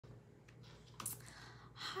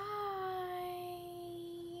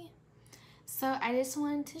So I just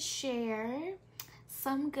wanted to share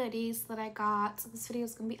some goodies that I got. So this video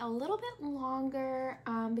is going to be a little bit longer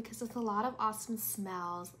because there's a lot of awesome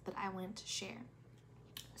smells that I wanted to share.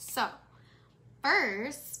 So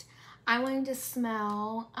first, I wanted to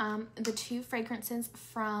smell the two fragrances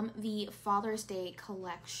from the Father's Day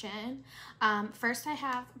collection. First, I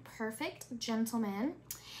have Perfect Gentleman,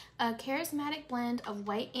 a charismatic blend of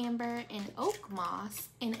white amber and oak moss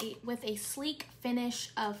with a sleek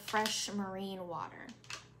finish of fresh marine water.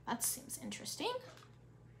 That seems interesting.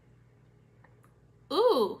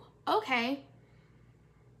 Ooh, okay.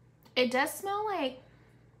 It does smell like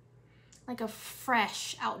a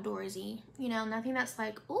fresh outdoorsy, you know, nothing that's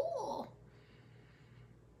like, ooh,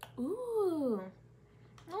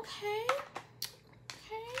 okay,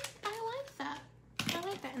 I like that.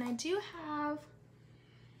 And I do have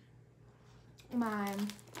my,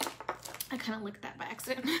 I kind of licked that by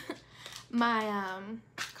accident, my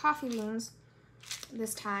coffee beans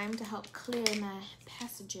this time to help clear my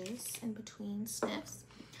passages in between sniffs.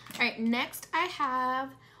 All right, next I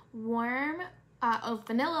have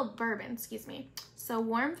vanilla bourbon, excuse me. So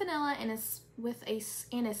warm vanilla and a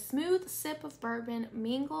smooth sip of bourbon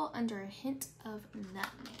mingle under a hint of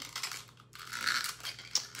nutmeg.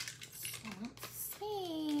 So let's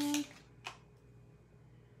see.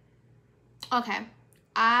 Okay,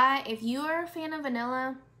 if you are a fan of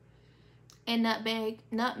vanilla and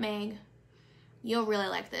nutmeg, you'll really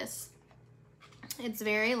like this. It's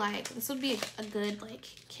very this would be a good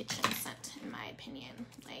kitchen scent in my opinion.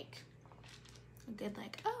 A good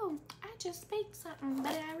oh, I just baked something,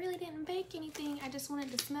 but I really didn't bake anything. I just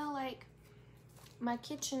wanted to smell like my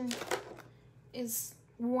kitchen is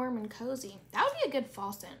warm and cozy. That would be a good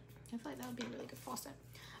fall scent. I feel like that would be a really good fall scent.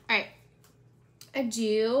 All right, I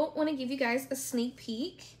do want to give you guys a sneak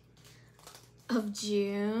peek of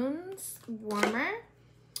June's warmer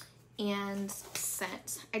and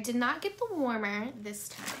scent. I did not get the warmer this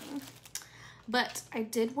time, but I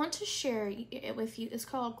did want to share it with you. It's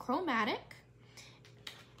called Chromatic.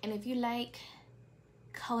 And if you like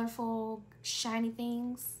colorful, shiny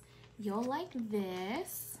things, you'll like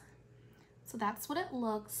this. So that's what it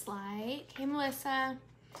looks like. Hey, Melissa.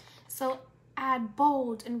 So add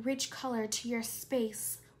bold and rich color to your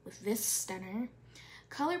space with this stunner.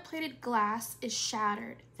 Color-plated glass is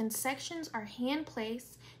shattered, then sections are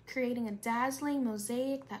hand-placed, creating a dazzling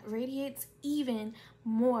mosaic that radiates even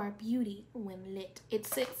more beauty when lit. It's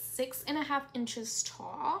 6.5 inches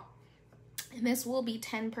tall. And this will be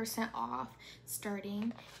 10% off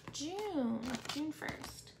starting June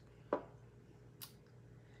 1st.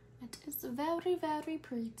 It is very, very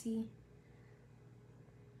pretty.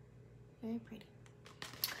 Very pretty.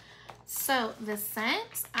 So the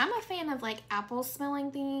scent, I'm a fan of apple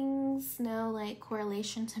smelling things. No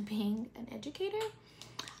correlation to being an educator.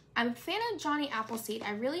 I'm a fan of Johnny Appleseed.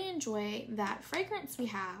 I really enjoy that fragrance we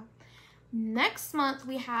have. Next month,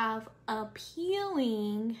 we have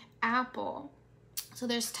Appealing Apple. So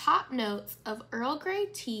there's top notes of Earl Grey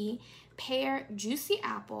tea, pear, juicy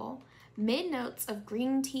apple, mid notes of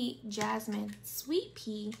green tea, jasmine, sweet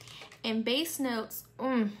pea, and base notes,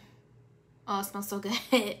 oh, it smells so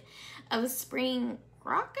good, of spring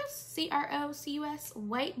crocus, C-R-O-C-U-S,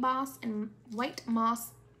 white moss, and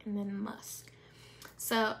then musk.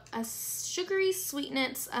 So a sugary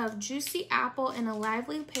sweetness of juicy apple and a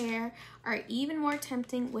lively pear are even more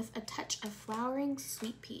tempting with a touch of flowering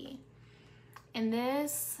sweet pea. And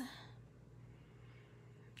this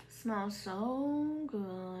smells so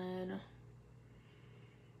good.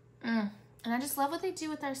 And I just love what they do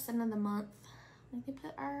with our scent of the month. They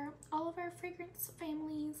put all of our fragrance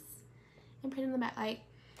families and put in the back.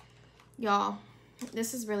 Y'all,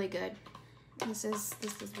 this is really good. This is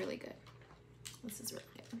really good. This is really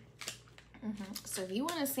good. So if you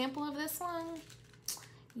want a sample of this one,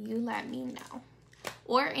 you let me know.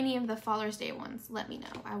 Or any of the Father's Day ones, let me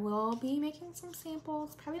know. I will be making some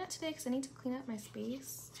samples. Probably not today because I need to clean up my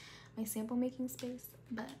space, my sample making space.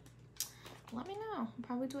 But let me know. I'll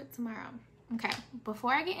probably do it tomorrow. Okay,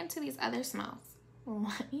 before I get into these other smells,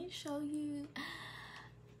 let me show you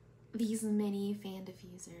these mini fan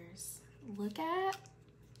diffusers. Look at,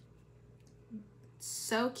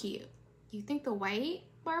 so cute. You think the white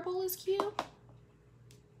marble is cute?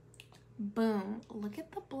 Boom, look at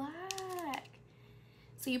the black.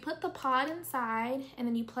 So you put the pod inside and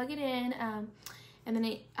then you plug it in and then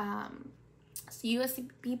it's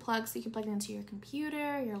USB plug so you can plug it into your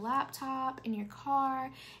computer, your laptop, in your car,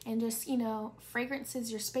 and just,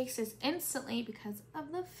 fragrances your spaces instantly because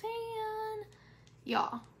of the fan.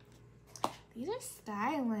 Y'all, these are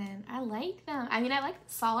styling. I like them. I mean, I like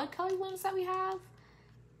the solid colored ones that we have.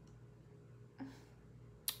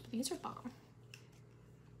 These are bomb.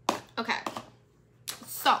 Okay,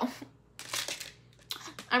 so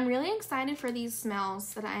I'm really excited for these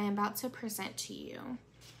smells that I am about to present to you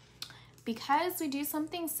because we do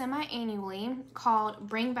something semi-annually called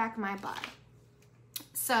Bring Back My Bud.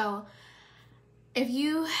 So if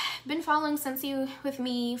you've been following Scentsy with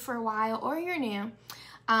me for a while or you're new,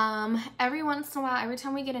 every once in a while, every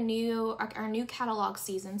time we get our new catalog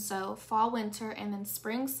season, so fall, winter, and then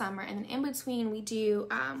spring, summer, and then in between we do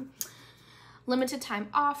limited time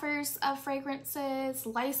offers of fragrances,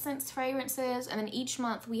 licensed fragrances, and then each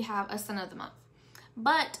month we have a scent of the month.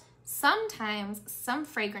 But sometimes some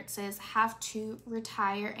fragrances have to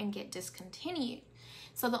retire and get discontinued.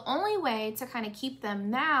 So the only way to kind of keep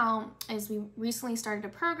them now is we recently started a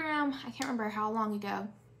program, I can't remember how long ago,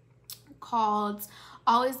 called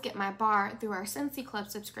Always Get My Bar through our Scentsy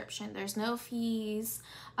Club subscription. There's no fees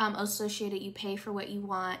associated. You pay for what you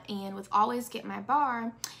want. And with Always Get My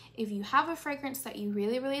Bar, if you have a fragrance that you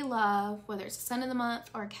really, really love, whether it's a scent of the month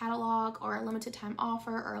or a catalog or a limited time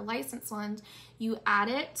offer or a licensed one, you add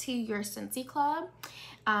it to your Scentsy Club.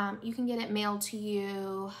 You can get it mailed to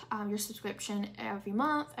you, your subscription every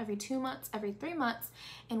month, every 2 months, every 3 months.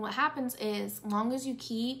 And what happens is, as long as you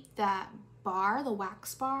keep that bar, the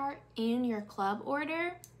wax bar, in your club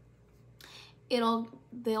order,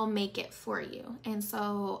 they'll make it for you. And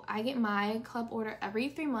so I get my club order every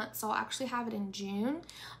 3 months, so I'll actually have it in June,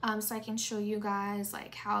 so I can show you guys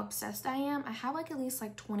like how obsessed I am. I have like at least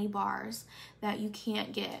like 20 bars that you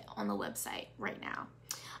can't get on the website right now.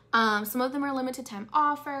 Some of them are limited time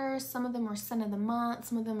offers, some of them are scent of the month,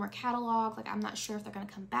 some of them are catalog. Like, I'm not sure if they're gonna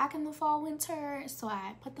come back in the fall, winter, so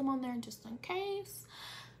I put them on there just in case.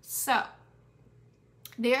 So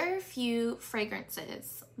there are a few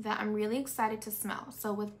fragrances that I'm really excited to smell.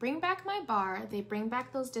 So with Bring Back My Bar, they bring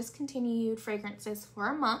back those discontinued fragrances for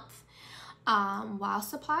a month while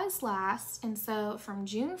supplies last. And so from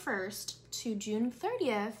June 1st to June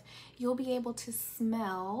 30th, you'll be able to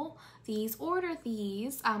smell these, order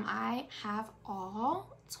these. I have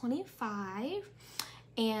all 25.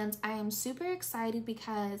 And I am super excited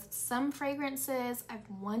because some fragrances I've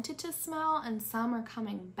wanted to smell and some are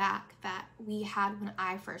coming back that we had when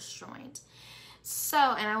I first joined. So,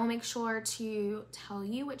 and I will make sure to tell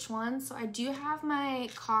you which ones. So I do have my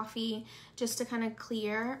coffee just to kind of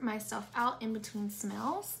clear myself out in between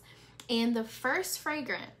smells. And the first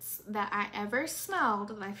fragrance that I ever smelled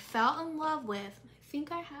that I fell in love with, I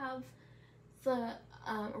think I have the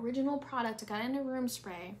original product, I got it in a room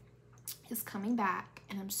spray, is coming back,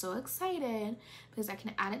 and I'm so excited because I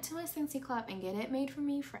can add it to my Scentsy Club and get it made for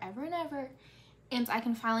me forever and ever, and I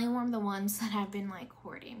can finally warm the ones that I've been like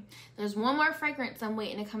hoarding. There's one more fragrance I'm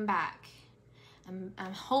waiting to come back. I'm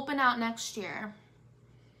hoping out next year,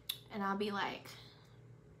 and I'll be like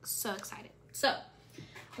so excited. So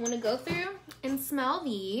I'm gonna go through and smell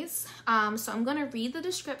these. So I'm gonna read the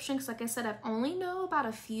description because, like I said, I only know about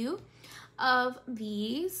a few of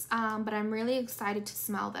these, but I'm really excited to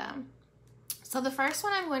smell them. So the first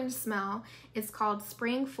one I'm going to smell is called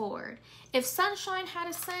Spring Forward. If sunshine had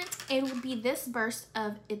a scent, it would be this burst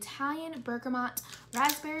of Italian bergamot,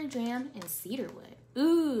 raspberry jam, and cedarwood.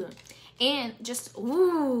 Ooh, and just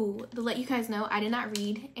ooh, to let you guys know, I did not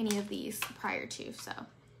read any of these prior to, so.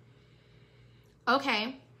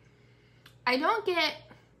 Okay, I don't get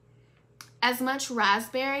as much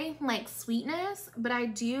raspberry like sweetness, but I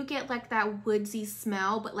do get like that woodsy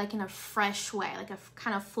smell, but like in a fresh way, like a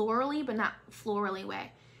kind of florally but not florally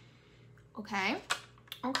way. Okay,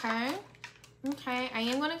 I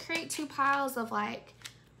am gonna create 2 piles of like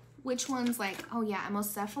which ones, like, oh yeah, I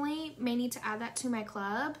most definitely may need to add that to my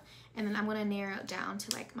club, and then I'm gonna narrow it down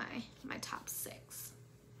to like my top 6.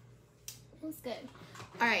 That's good.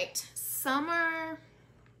 All right, Summer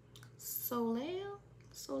Soleil,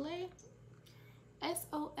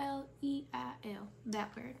 S-O-L-E-I-L,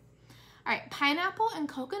 that word. All right, pineapple and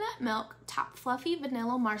coconut milk, top fluffy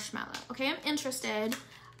vanilla marshmallow. Okay, I'm interested.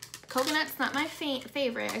 Coconut's not my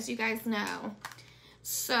favorite, as you guys know.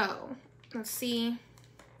 So let's see,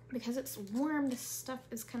 because it's warm, this stuff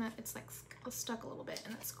is kind of, it's like stuck a little bit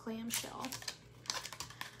in this clamshell.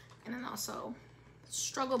 And then also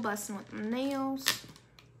struggle busting with my nails.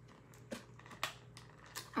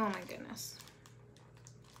 Oh my goodness.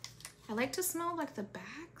 I like to smell like the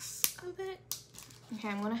backs of it. Okay,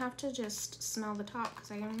 I'm gonna have to just smell the top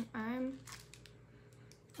because I'm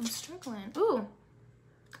struggling. Ooh,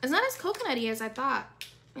 it's not as coconutty as I thought.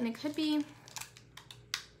 I mean, it could be.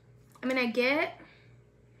 I mean, I get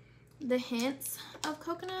the hints of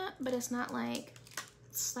coconut, but it's not like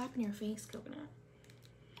slap in your face coconut.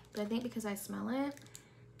 But I think because I smell it,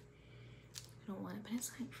 I don't want it. But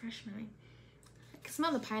it's like fresh, man. I can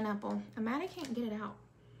smell the pineapple. I'm mad I can't get it out.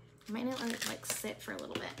 I might not let it like sit for a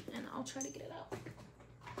little bit and I'll try to get it out.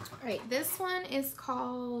 All right, this one is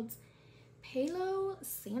called Palo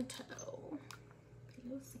Santo.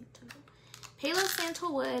 Palo Santo. Palo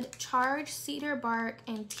Santo wood, charred cedar bark,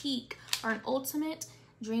 and teak are an ultimate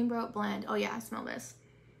dreamboat blend. Oh yeah, I smell this.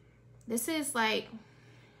 This is like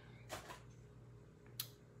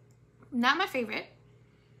not my favorite.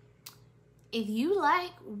 If you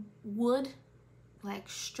like wood, like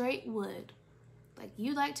straight wood, like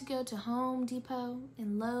you like to go to Home Depot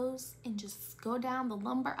and Lowe's and just go down the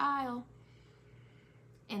lumber aisle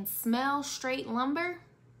and smell straight lumber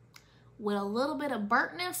with a little bit of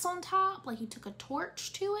burntness on top, like you took a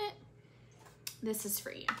torch to it, this is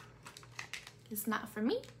for you. It's not for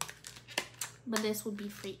me, but this would be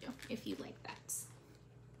for you if you like that.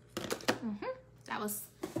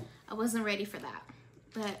 I wasn't ready for that,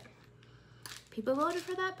 but people voted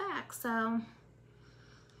for that back, so I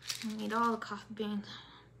need all the coffee beans.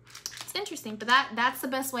 It's interesting, but that's the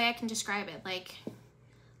best way I can describe it.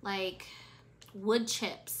 Like wood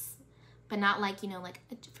chips, but not like, you know, like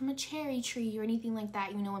from a cherry tree or anything like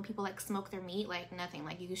that. You know, when people like smoke their meat, like nothing.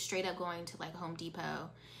 Like you straight up going to like Home Depot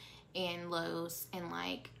and Lowe's and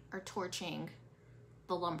like are torching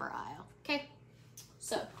the lumber aisle. Okay,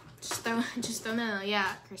 so just throw no.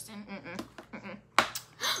 Yeah, Kristen.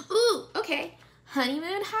 Ooh, okay.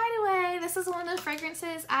 Honeymoon Hideaway. This is one of the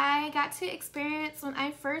fragrances I got to experience when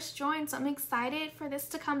I first joined, so I'm excited for this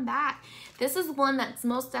to come back. This is one that's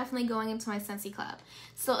most definitely going into my Scentsy club.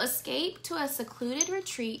 So escape to a secluded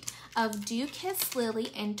retreat of dew-kissed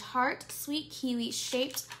lily and tart sweet kiwi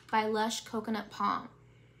shaped by lush coconut palm.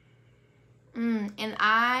 And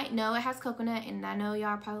I know it has coconut, and I know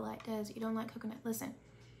y'all probably like, Des, you don't like coconut. Listen.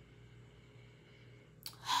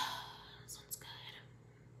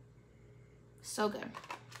 So good.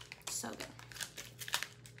 So good.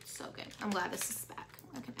 So good. I'm glad this is back.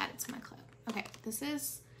 I can add it to my club. Okay, this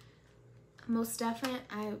is most definite.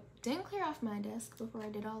 I didn't clear off my desk before I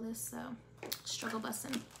did all this, so struggle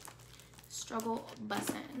bussin'. Struggle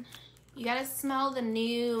bussin'. You gotta smell the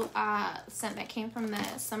new scent that came from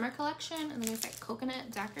the summer collection. I think it's like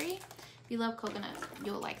coconut daiquiri. If you love coconut,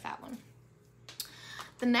 you'll like that one.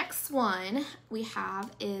 The next one we have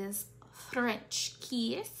is French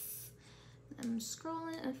Kiss. I'm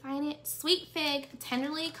scrolling and find it. Sweet Fig,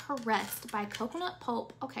 tenderly caressed by coconut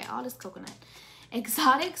pulp. Okay, all this coconut.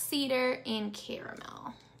 Exotic cedar and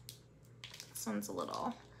caramel. This one's a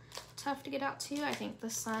little tough to get out too. I think the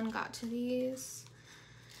sun got to these.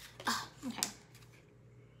 Okay.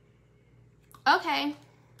 Okay.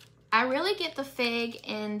 I really get the fig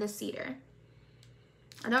and the cedar.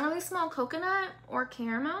 I don't really smell coconut or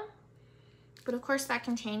caramel, but of course that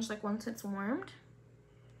can change like once it's warmed.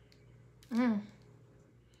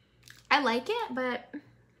 I like it, but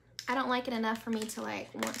I don't like it enough for me to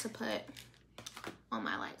like want to put on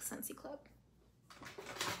my like Scentsy club.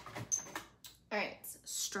 All right,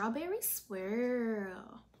 strawberry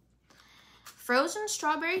swirl. Frozen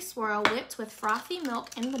strawberry swirl whipped with frothy milk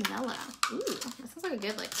and vanilla. Ooh, that sounds like a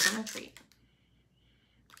good like summer treat.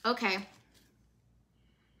 Okay.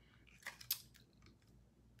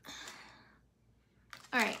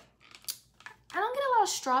 All right. I don't get a lot of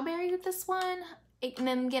strawberry with this one. And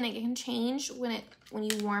then again, it can change when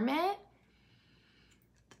you warm it.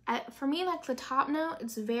 For me, like the top note,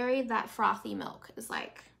 it's very that frothy milk is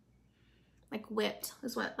like whipped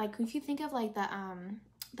is what, like if you think of like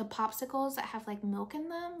the popsicles that have like milk in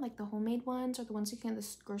them, like the homemade ones or the ones you can get in the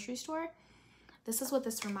grocery store. This is what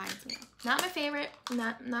this reminds me of. Not my favorite.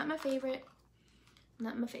 Not my favorite.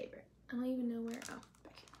 Not my favorite. I don't even know where. Oh,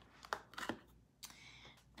 back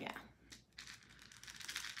here. Yeah.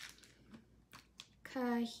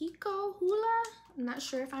 Kahiko Hula. I'm not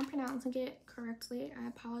sure if I'm pronouncing it correctly. I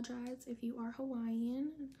apologize if you are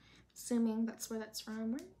Hawaiian. Assuming that's where that's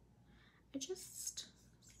from. I just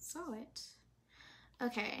saw it.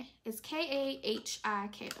 Okay, it's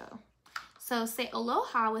Kahiko. So say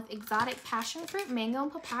aloha with exotic passion fruit, mango,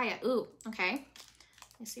 and papaya. Ooh, okay.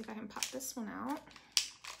 Let me see if I can pop this one out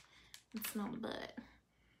and smell the bud.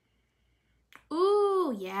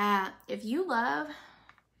 Ooh, yeah. If you love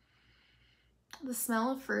the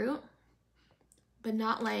smell of fruit, but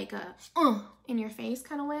not like a in your face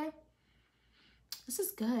kind of way, this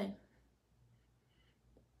is good.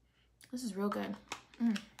 This is real good.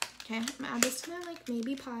 Okay, I'm gonna add this to my like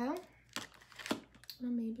maybe pile. My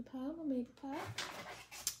maybe pile. All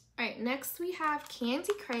right, next we have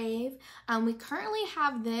Candy Crave. We currently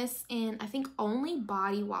have this in, I think, only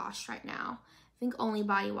body wash right now. think only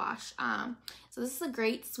body wash. So this is a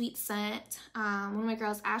great sweet scent. One of my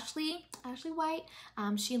girls, Ashley White,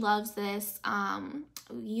 she loves this.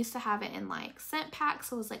 We used to have it in like scent packs,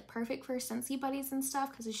 so it was like perfect for Scentsy buddies and stuff,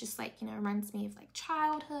 because it's just like, you know, reminds me of like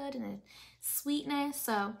childhood and a sweetness.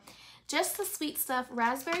 So just the sweet stuff: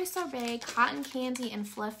 raspberry sorbet, cotton candy, and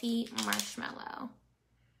fluffy marshmallow.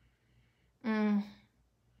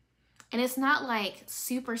 And it's not like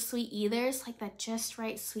super sweet either. It's like that just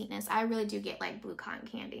right sweetness. I really do get like blue cotton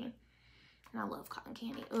candy. And I love cotton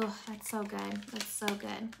candy. Oh, that's so good. That's so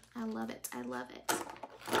good. I love it. I love it.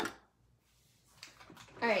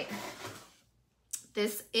 All right.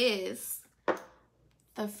 This is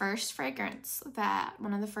the first fragrance that,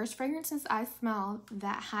 one of the first fragrances I smelled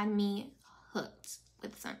that had me hooked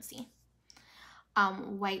with Scentsy.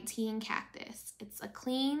 White tea and cactus. It's a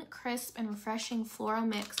clean, crisp, and refreshing floral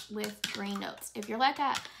mix with green notes. If you're like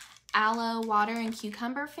a aloe, water, and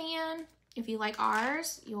cucumber fan, if you like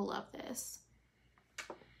ours, you'll love this.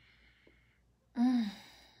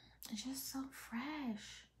 It's just so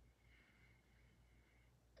fresh.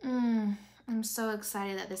 I'm so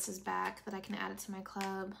excited that this is back, that I can add it to my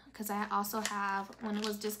club, because I also have, when it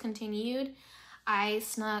was discontinued, I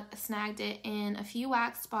snagged it in a few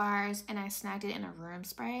wax bars, and I snagged it in a room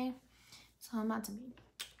spray. So I'm about to be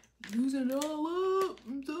using it all up.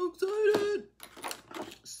 I'm so excited.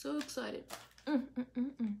 So excited. Let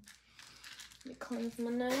me cleanse my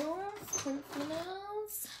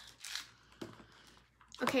nails.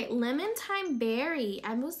 Okay, lemon thyme berry.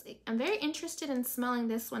 I'm very interested in smelling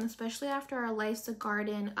this one, especially after our Life's a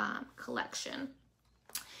Garden collection.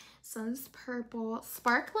 So this is purple,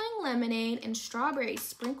 sparkling lemonade and strawberry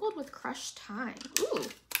sprinkled with crushed thyme. Ooh.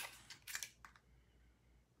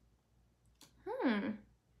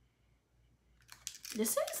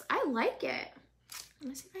 This is, I like it. Let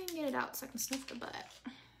me see if I can get it out so I can sniff the butt.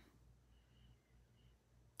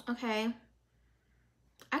 Okay.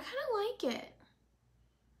 I kind of like it.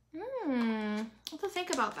 I have to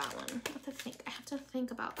think about that one. I have to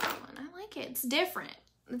think about that one. I like it. It's different.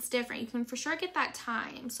 It's different. You can for sure get that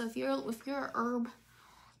thyme. So if you're a herb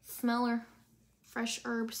smeller, fresh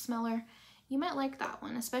herb smeller, you might like that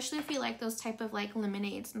one, especially if you like those type of like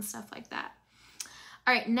lemonades and stuff like that.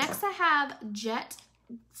 All right, next I have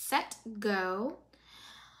Set Go.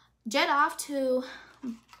 Jet off to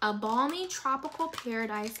a balmy tropical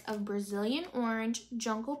paradise of Brazilian orange,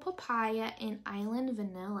 jungle papaya, and island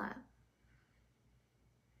vanilla.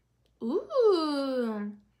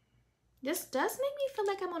 Ooh, this does make me feel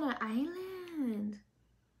like I'm on an island.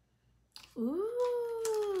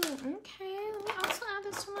 Ooh, okay. Let me also add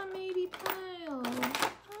this to my maybe pile.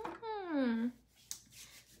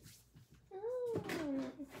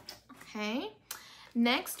 Okay.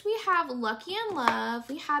 Next, we have Lucky in Love.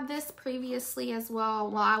 We had this previously as well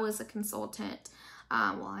while I was a consultant.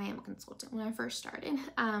 Well, I am a consultant when I first started.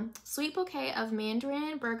 Sweet bouquet of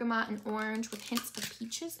mandarin, bergamot, and orange with hints of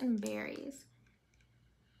peaches and berries.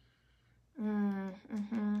 That's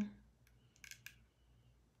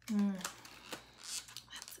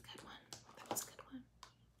a good one. That's a good one.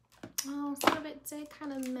 Oh, some of it did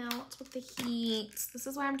kind of melt with the heat. This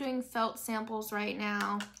is why I'm doing felt samples right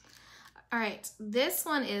now. All right, this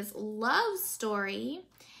one is Love Story.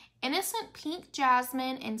 Innocent pink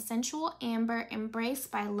jasmine and sensual amber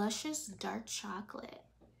embraced by luscious dark chocolate.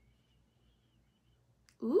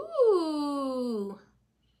 Ooh.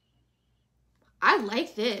 I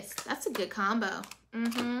like this. That's a good combo.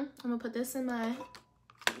 I'm gonna put this in my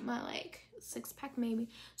like 6-pack maybe.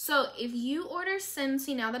 So if you order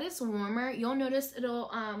Scentsy now that it's warmer, you'll notice it'll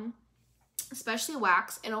especially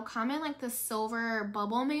wax, it'll come in like the silver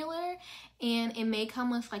bubble mailer, and it may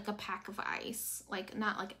come with like a pack of ice, like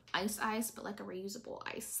not like ice, but like a reusable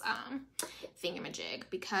ice thingamajig,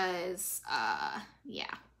 because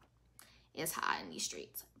yeah, it's hot in these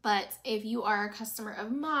streets. But if you are a customer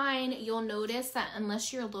of mine, you'll notice that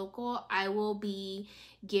unless you're local, I will be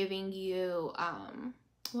giving you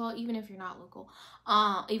well, even if you're not local,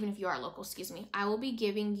 even if you are local, excuse me, I will be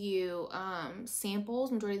giving you samples,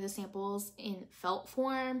 majority of the samples in felt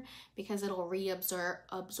form, because it'll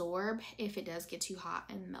absorb if it does get too hot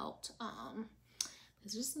and melt.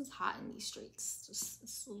 It's just as hot in these streets. Just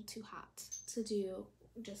it's a little too hot to do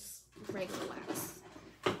just regular wax.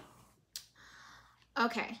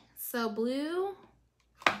 Okay, so blue,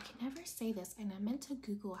 I can never say this, and I meant to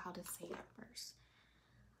Google how to say it first.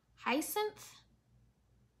 Hyacinth.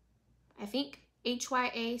 I think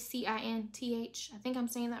Hyacinth. I think I'm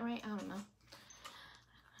saying that right. I don't know.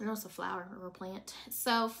 I know it's a flower or a plant.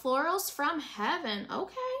 So florals from heaven.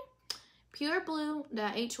 Okay. Pure blue,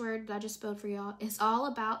 the H word that I just spelled for y'all, is all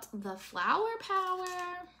about the flower power.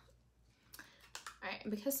 right,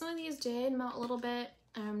 because some of these did melt a little bit,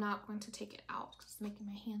 I'm not going to take it out because it's making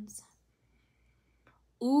my hands.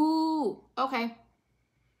 Ooh, okay.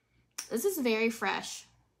 This is very fresh,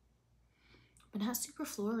 but not super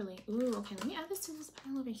florally. Ooh, okay, let me add this to this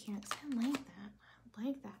pile over here because I like that. I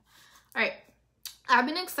like that. All right, I've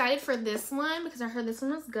been excited for this one because I heard this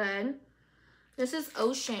one was good. This is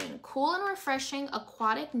Ocean. Cool and refreshing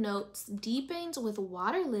aquatic notes deepened with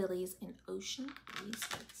water lilies and ocean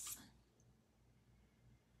breezes.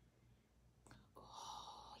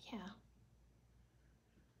 Oh, yeah.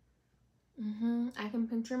 I can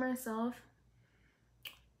picture myself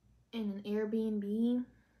in an Airbnb,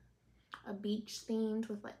 a beach themed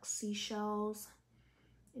with like seashells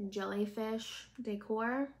and jellyfish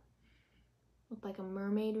decor with like a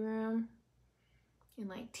mermaid room and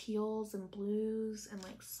like teals and blues and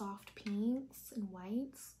like soft pinks and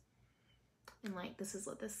whites. And like this is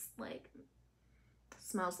what this like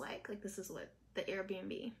smells like. Like this is what the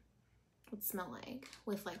Airbnb would smell like,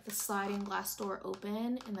 with like the sliding glass door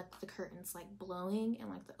open and the curtains like blowing and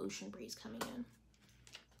like the ocean breeze coming in.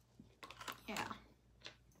 Yeah,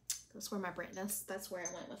 that's where my brain, that's where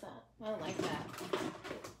I went with that. I like that.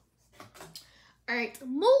 All right,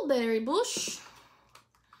 mulberry bush.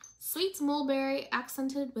 Sweet mulberry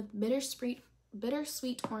accented with bittersweet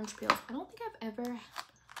orange peels. I don't think I've ever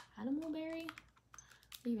had a mulberry,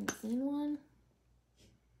 or even seen one.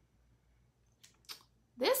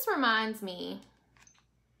 This reminds me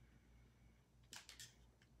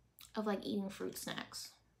of like eating fruit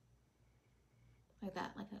snacks. Like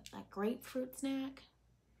that, like a grapefruit snack.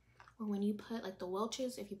 Or when you put like the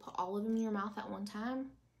Welch's, if you put all of them in your mouth at one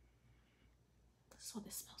time. This is what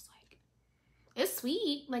this smells like. It's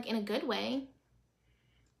sweet, like in a good way.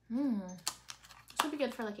 This would be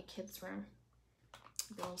good for like a kid's room.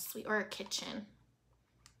 A little sweet, or a kitchen.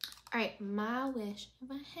 All right, my wish.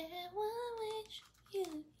 If I had one wish, you'd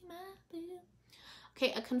be my boo.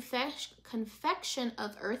 Okay, a confection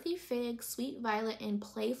of earthy fig, sweet violet, and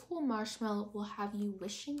playful marshmallow will have you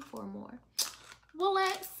wishing for more. Well,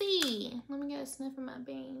 let's see. Let me get a sniff of my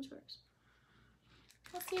beans first.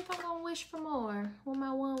 Let's see if I'm gonna wish for more. With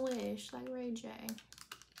my one wish, like Ray J.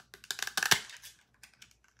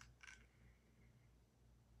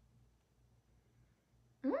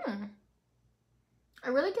 I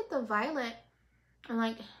really get the violet and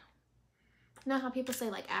like, you know how people say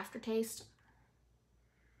like aftertaste?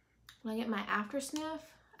 When I get my after sniff,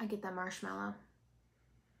 I get that marshmallow.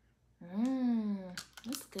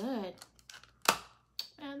 That's good.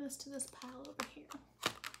 Add this to this pile over here.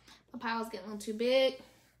 The pile's getting a little too big.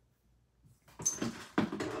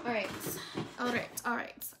 All right.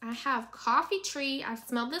 I have Coffee Tree. I've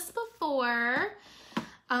smelled this before.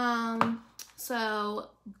 So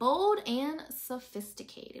bold and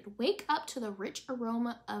sophisticated. Wake up to the rich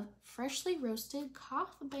aroma of freshly roasted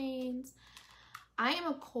coffee beans. I am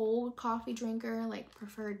a cold coffee drinker, like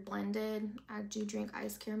preferred blended. I do drink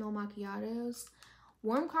iced caramel macchiatos.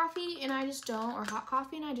 Warm coffee and I just don't, or hot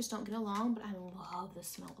coffee and I just don't get along, but I love the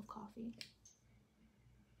smell of coffee.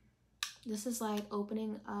 This is like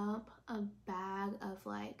opening up a bag of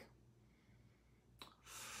like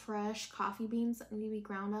fresh coffee beans that need to be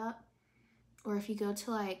ground up. Or if you go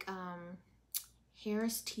to like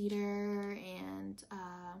Harris Teeter and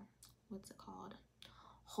what's it called?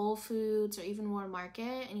 Whole Foods or even World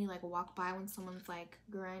Market, and you like walk by when someone's like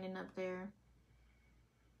grinding up their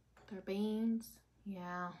beans.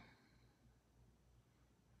 Yeah.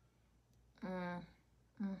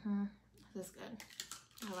 This is good.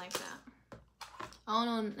 I like that. I don't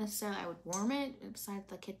know necessarily I would warm it besides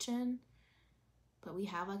the kitchen, but we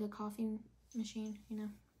have like a coffee machine, you know.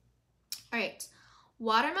 All right,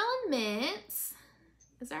 watermelon mints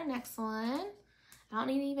is our next one. I don't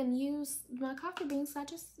need to even use my coffee beans. I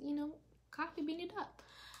just, you know, coffee bean it up.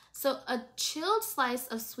 So a chilled slice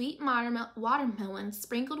of sweet watermelon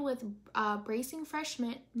sprinkled with bracing fresh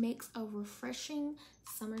mint makes a refreshing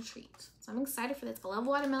summer treat. So I'm excited for this. I love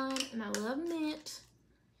watermelon and I love mint.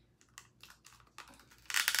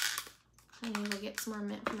 I need to go get some more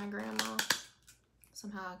mint for my grandma.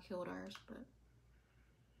 Somehow I killed ours, but.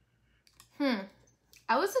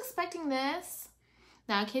 I was expecting this.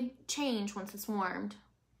 Now it could change once it's warmed.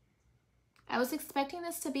 I was expecting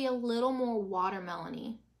this to be a little more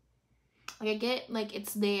watermelon-y. Like I get, like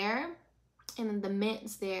it's there and the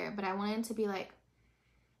mint's there, but I want it to be like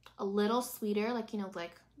a little sweeter, like, you know,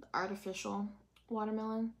 like artificial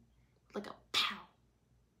watermelon. Like a pow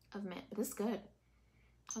of mint. But this is good.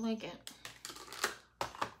 I like it.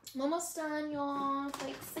 I'm almost done, y'all.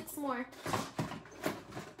 Like 6 more.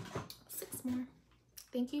 6 more.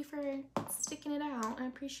 Thank you for sticking it out. I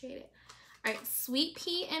appreciate it. All right, sweet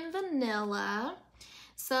pea and vanilla.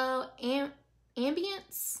 So,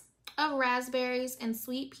 ambience of raspberries and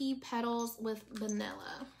sweet pea petals with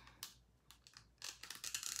vanilla.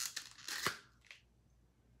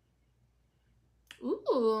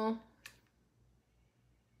 Ooh.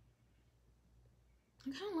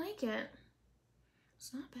 I kind of like it.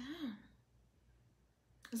 It's not bad.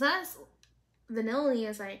 It's not as vanilla-y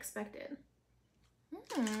as I expected.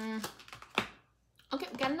 Okay, we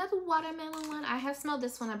got another watermelon one. I have smelled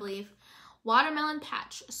this one, I believe. Watermelon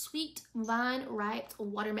Patch. Sweet vine ripe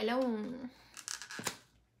watermelon.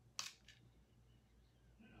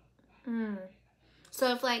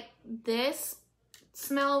 So if like this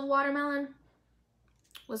smell of watermelon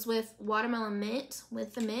was with watermelon mint,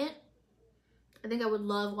 with the mint, I think I would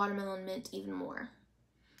love watermelon mint even more.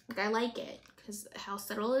 Like, I like it because how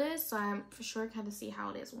subtle it is, so I'm for sure kind of see how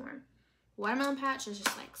it is warm. Watermelon Patch is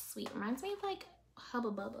just like sweet. Reminds me of like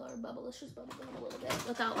Hubba Bubba or Bubblicious Bubba Bubba a little bit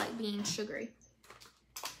without like being sugary.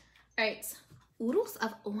 All right, Oodles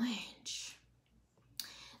of Orange.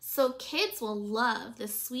 So kids will love the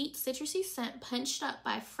sweet citrusy scent punched up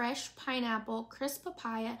by fresh pineapple, crisp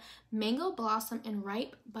papaya, mango blossom, and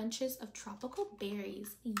ripe bunches of tropical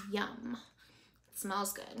berries. Yum. It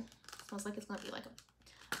smells good. It smells like it's gonna be like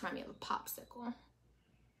a, remind me of a popsicle.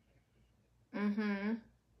 I'm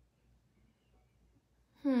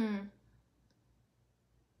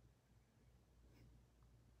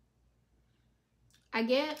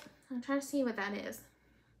trying to see what that is.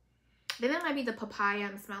 I think that might be the papaya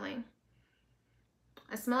I'm smelling.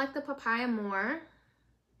 I smell like the papaya more.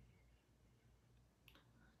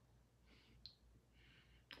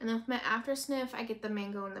 And then with my after sniff, I get the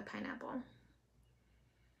mango and the pineapple.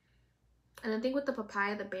 And I think with the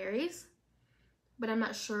papaya, the berries, but I'm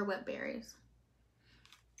not sure what berries.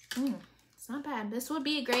 It's not bad. This would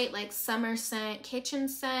be a great like summer scent, kitchen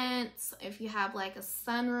scents. If you have like a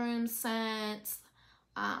sunroom scent,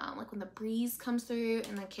 like when the breeze comes through,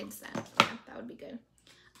 and the kids scent. Yeah, that would be good.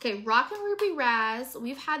 Okay, Rock and Ruby Raz.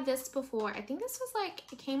 We've had this before. I think this was like,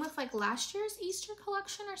 it came with like last year's Easter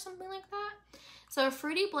collection or something like that. So a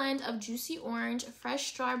fruity blend of juicy orange, fresh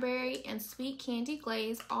strawberry, and sweet candy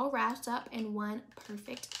glaze, all wrapped up in one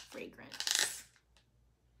perfect fragrance.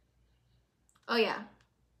 Oh yeah.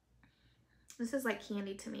 This is like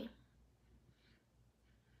candy to me.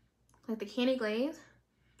 Like the candy glaze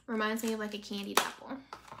reminds me of like a candied apple. All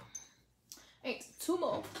right, two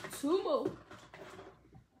more.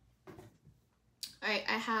 All right,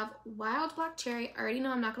 I have Wild Black Cherry. I already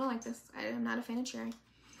know I'm not gonna like this. I am not a fan of cherry.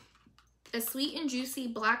 A sweet and juicy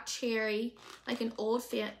black cherry, like an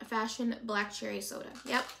old-fashioned black cherry soda.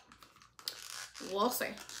 Yep. We'll see.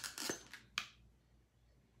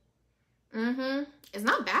 It's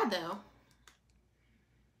not bad though.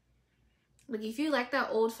 Like if you like that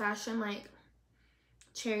old-fashioned like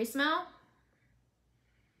cherry smell,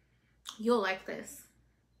 you'll like this.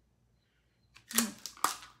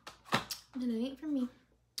 And it ain't for me.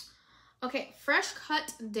 Okay, Fresh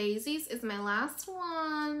Cut Daisies is my last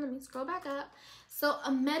one. Let me scroll back up. So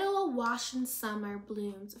a meadow awash in summer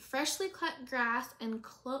blooms, freshly cut grass and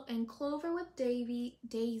clover with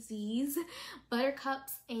daisies,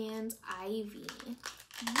 buttercups, and ivy.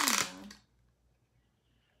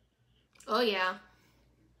 Oh yeah.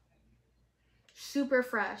 Super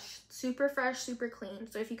fresh, super clean.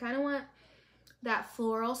 So if you kind of want that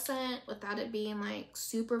floral scent without it being like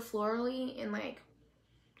super florally and like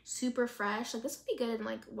super fresh, like this would be good in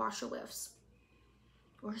like washer whiffs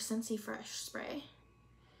or Scentsy fresh spray.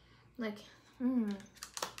 Like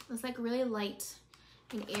it's like really light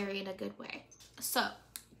and airy in a good way. So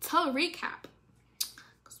to recap,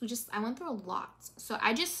 because I went through a lot. So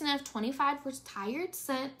I just sniffed 25 retired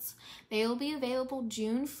scents. They will be available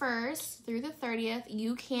June 1st through the 30th.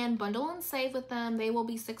 You can bundle and save with them. They will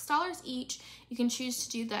be $6 each. You can choose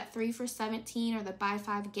to do that 3 for $17 or the buy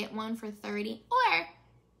 5 get 1 for $30, or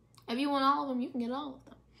if you want all of them, you can get all of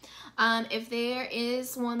them. If there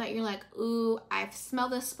is one that you're like, ooh, I've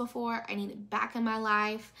smelled this before, I need it back in my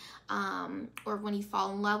life, or when you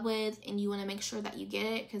fall in love with and you want to make sure that you get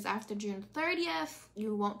it, because after June 30th,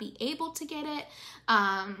 you won't be able to get it,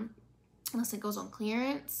 unless it goes on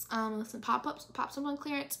clearance, unless it pops up on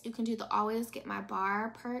clearance. You can do the Always Get My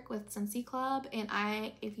Bar perk with Scentsy Club, and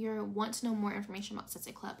if you want to know more information about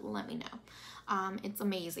Scentsy Club, let me know. It's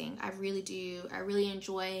amazing. I really do. I really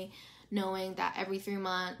enjoy knowing that every 3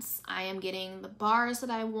 months I am getting the bars that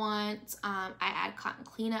I want. I add cotton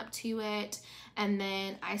cleanup to it, and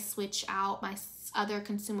then I switch out my other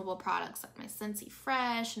consumable products like my Scentsy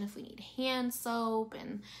Fresh, and if we need hand soap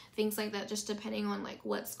and things like that, just depending on like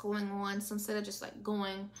what's going on. So instead of just like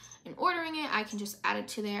going and ordering it, I can just add it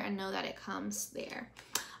to there and know that it comes there.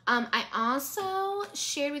 I also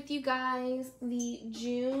shared with you guys the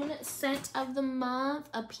June scent of the month,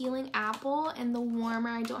 Appealing Apple, and the warmer.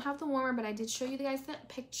 I don't have the warmer, but I did show you guys that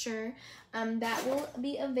picture. That will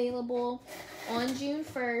be available on June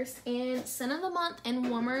 1st. And scent of the month and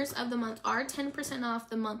warmers of the month are 10% off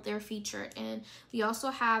the month they're featured in. We also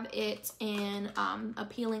have it in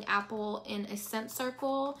Appealing Apple in a scent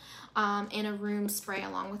circle and a room spray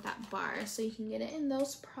along with that bar. So you can get it in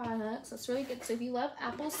those products. That's really good. So if you love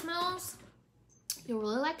apple smells, you'll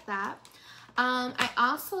really like that. I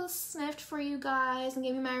also sniffed for you guys and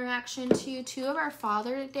gave you my reaction to 2 of our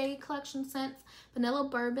Father's Day collection scents, Vanilla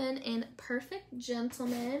Bourbon and Perfect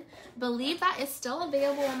Gentleman. Believe that is still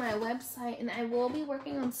available on my website, and I will be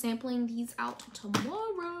working on sampling these out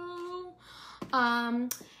tomorrow.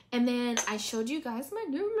 And then I showed you guys my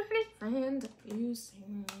new brand diffusers.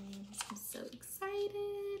 I'm so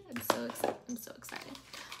excited. I'm so excited.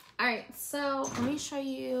 All right, so let me show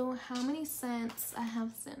you how many scents I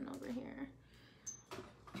have sitting over here.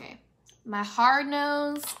 Okay, my hard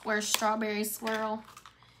nose were Strawberry Swirl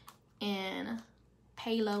and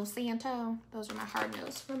Palo Santo. Those are my hard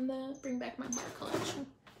nose from the Bring Back My Bar collection.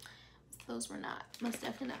 Those were not, most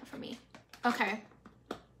definitely not for me. Okay,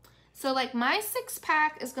 so like my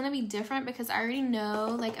 6-pack is gonna be different because I already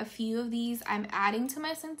know like a few of these I'm adding to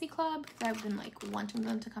my Scentsy Club because I've been like wanting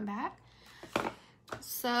them to come back.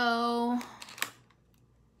 So,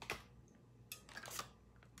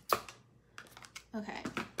 okay.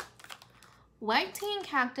 White Tea and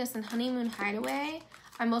Cactus and Honeymoon Hideaway.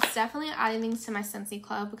 I'm most definitely adding these to my Scentsy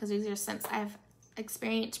Club because these are scents I've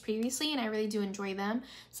experienced previously and I really do enjoy them.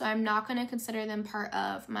 So I'm not going to consider them part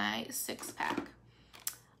of my 6-pack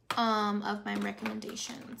of my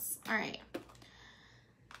recommendations. All right. 3,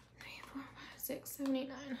 4, 5, 6, 7, 8,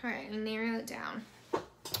 9. All right, I narrow it down.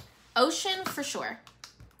 Ocean for sure.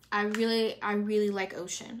 I really like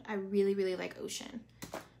Ocean. I really like Ocean.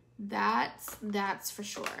 That's for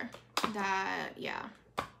sure. That, yeah.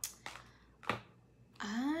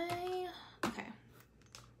 Okay.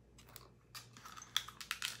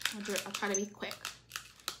 I'll try to be quick.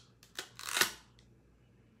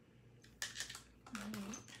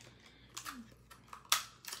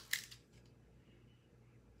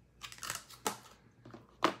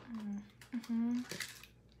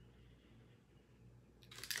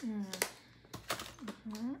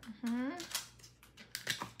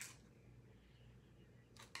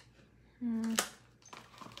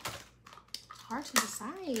 Hard to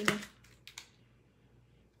decide.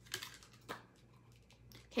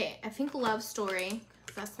 Okay, I think Love Story.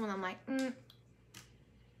 That's the one I'm like,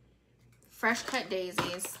 Fresh Cut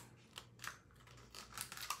Daisies.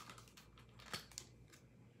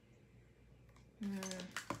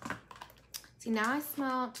 See, now I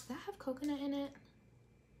smell, does that have coconut in it?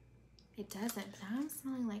 It doesn't. Now I'm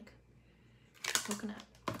smelling like coconut.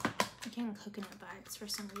 I'm getting coconut vibes for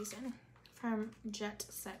some reason from Jet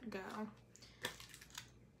Set Go.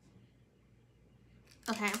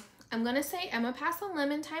 Okay, I'm gonna say I'm gonna pass on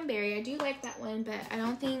Lemon Time Berry. I do like that one, but I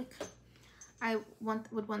don't think I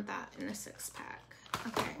would want that in a 6-pack.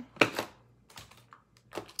 Okay.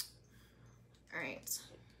 All right.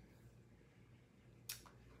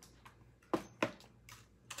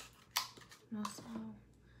 Also,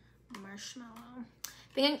 marshmallow.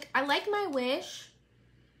 I like My Wish,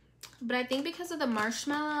 but I think because of the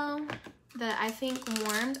marshmallow that I think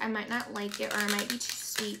warmed, I might not like it, or it might be too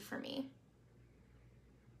sweet for me.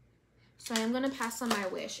 So I'm gonna pass on My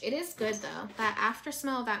Wish. It is good though. That after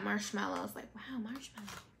smell of that marshmallow is like, wow, marshmallow.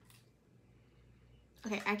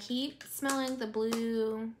 Okay, I keep smelling the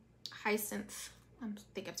blue hyacinth. I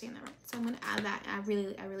think I'm saying that right. So I'm gonna add that. I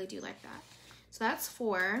really do like that. So that's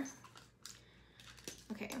 4.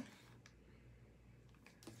 Okay.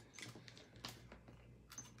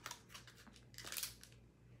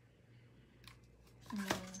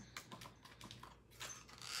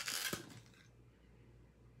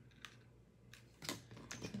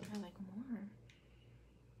 I like more.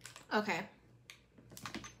 Okay.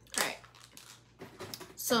 All right.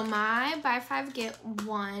 So my buy 5 get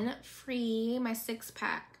 1 free, my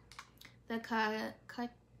 6-pack. The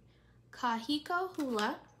Kahiko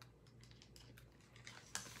Hula,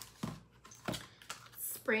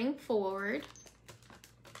 Spring Forward,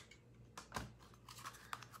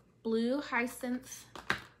 Blue Hyacinth,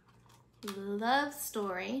 Love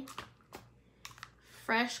Story,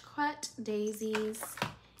 Fresh Cut Daisies,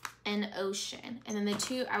 and Ocean. And then the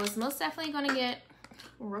 2 I was most definitely going to get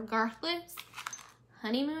regardless,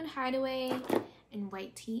 Honeymoon Hideaway and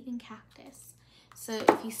White Tea and Cactus. So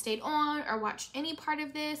if you stayed on or watched any part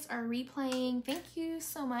of this or replaying, thank you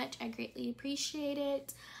so much. I greatly appreciate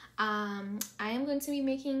it. I am going to be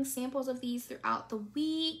making samples of these throughout the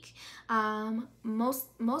week,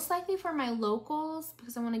 most likely for my locals,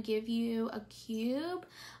 because I want to give you a cube.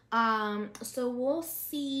 So we'll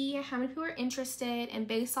see how many people are interested, and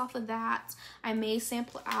based off of that, I may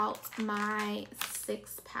sample out my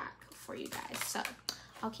 6-pack for you guys. So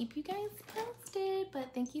I'll keep you guys posted,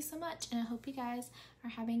 but thank you so much, and I hope you guys are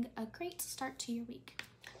having a great start to your week.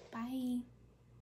 Bye.